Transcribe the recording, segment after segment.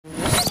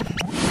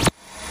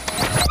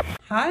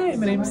Hi,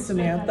 my name is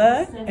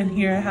Samantha, and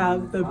here I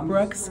have the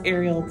Brooks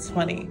Ariel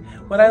 20.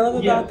 What I love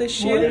about this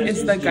shoe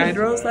is the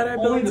GuideRails that are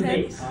built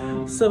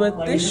in. So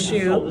with this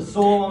shoe,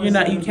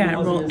 you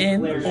can't roll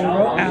in or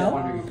roll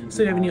out.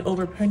 So if you have any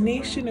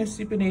overpronation or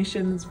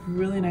supination, it's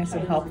really nice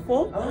and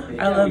helpful.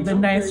 I love the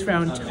nice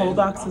round toe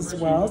box as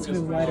well, so you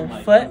have a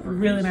wider foot,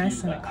 really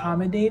nice and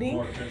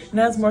accommodating, and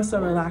has more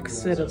so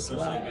relaxed fit as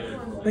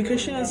well. The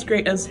cushion is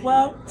great as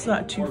well. It's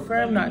not too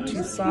firm, not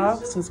too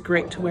soft, so it's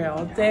great to wear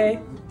all day.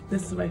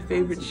 This is my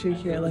favorite shoe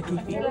here, Lucky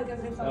Feet.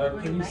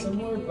 Pretty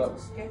similar,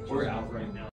 but we're out right now.